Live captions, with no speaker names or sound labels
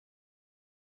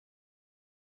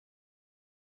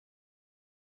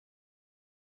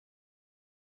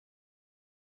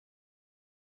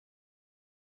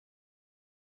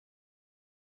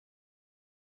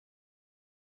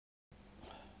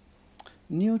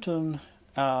Newton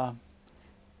was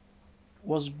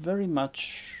very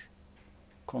much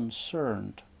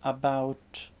concerned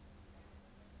about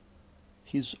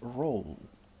his role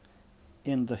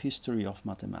in the history of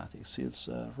mathematics, his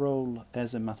role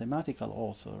as a mathematical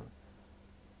author,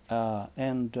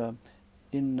 and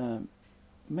in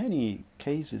many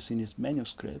cases in his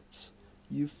manuscripts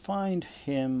you find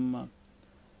him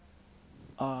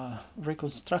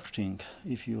reconstructing,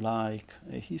 if you like,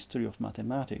 a history of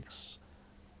mathematics,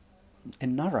 a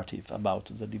narrative about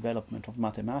the development of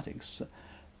mathematics,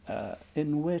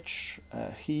 in which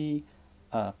he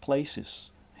places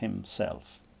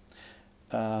himself,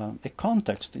 a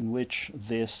context in which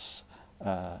this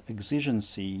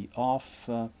exigency of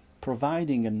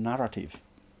providing a narrative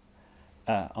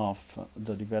of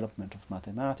the development of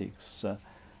mathematics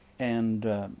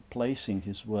and placing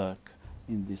his work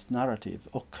in this narrative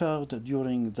occurred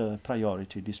during the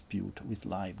priority dispute with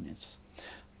Leibniz.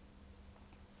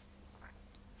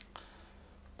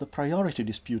 The priority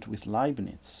dispute with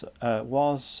Leibniz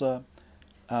was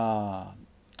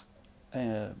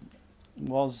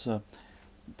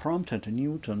prompted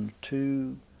Newton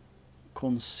to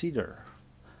consider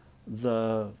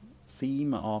the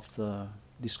theme of the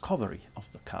discovery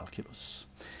of the calculus.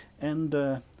 And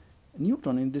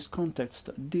Newton in this context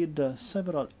did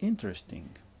several interesting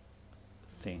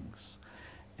things.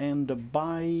 And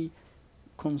by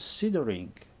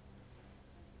considering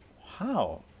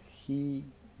how he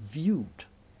viewed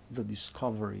the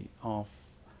discovery of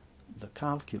the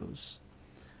calculus,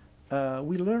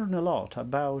 we learn a lot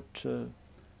about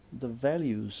the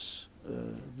values,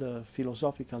 the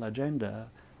philosophical agenda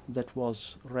that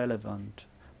was relevant,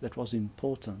 that was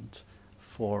important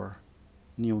for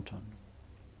Newton.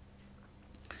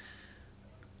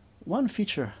 One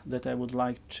feature that I would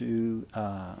like to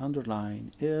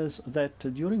underline is that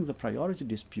during the priority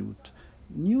dispute,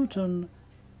 Newton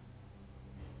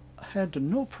had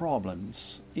no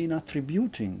problems in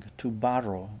attributing to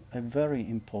Barrow a very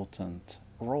important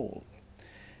role,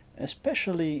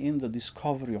 especially in the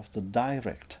discovery of the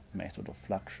direct method of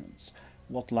fluxions,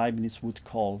 what Leibniz would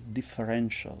call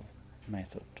differential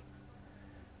method.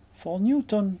 For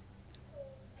Newton,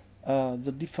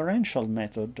 the differential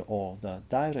method or the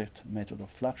direct method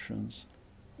of fluxions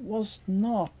was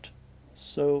not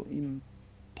so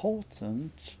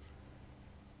important,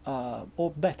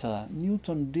 or better,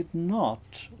 Newton did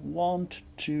not want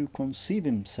to conceive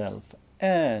himself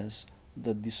as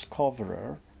the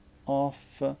discoverer of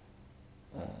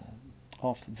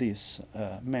this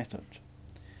method.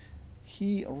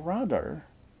 He rather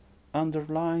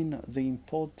underlined the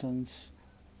importance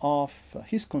of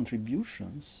his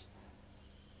contributions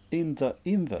in the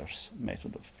inverse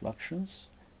method of fluxions,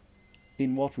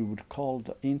 in what we would call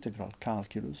the integral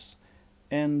calculus,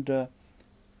 and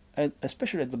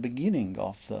especially at the beginning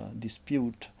of the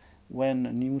dispute, when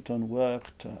Newton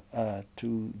worked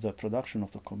to the production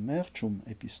of the Commercium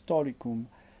Epistolicum,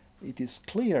 it is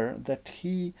clear that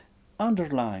he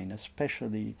underlined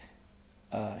especially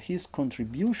his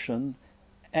contribution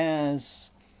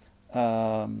as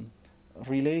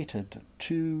related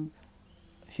to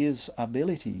his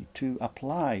ability to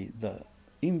apply the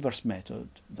inverse method,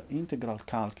 the integral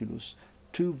calculus,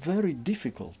 to very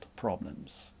difficult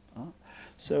problems.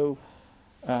 So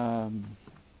on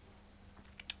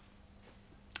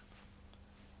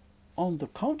the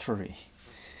contrary,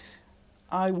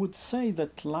 I would say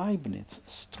that Leibniz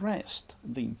stressed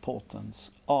the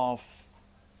importance of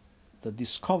the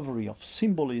discovery of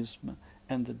symbolism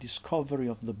and the discovery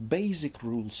of the basic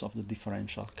rules of the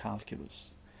differential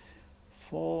calculus.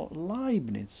 For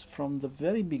Leibniz, from the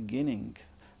very beginning,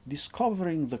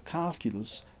 discovering the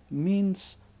calculus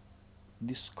means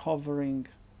discovering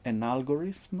an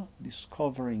algorithm,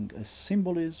 discovering a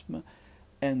symbolism,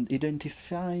 and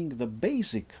identifying the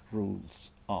basic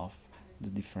rules of the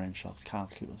differential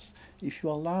calculus. If you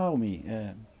allow me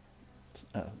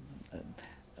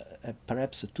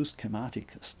perhaps a too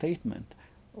schematic statement,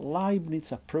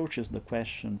 Leibniz approaches the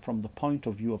question from the point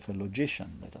of view of a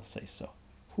logician, let us say so.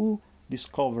 Who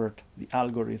discovered the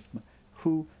algorithm?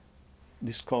 Who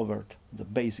discovered the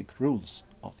basic rules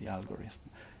of the algorithm?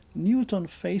 Newton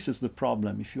faces the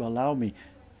problem, if you allow me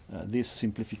this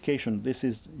simplification, this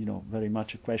is, very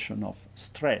much a question of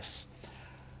stress.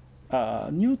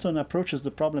 Newton approaches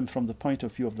the problem from the point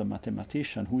of view of the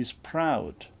mathematician who is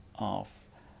proud of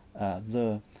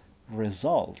the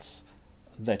results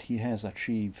that he has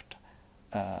achieved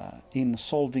in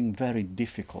solving very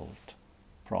difficult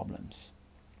problems.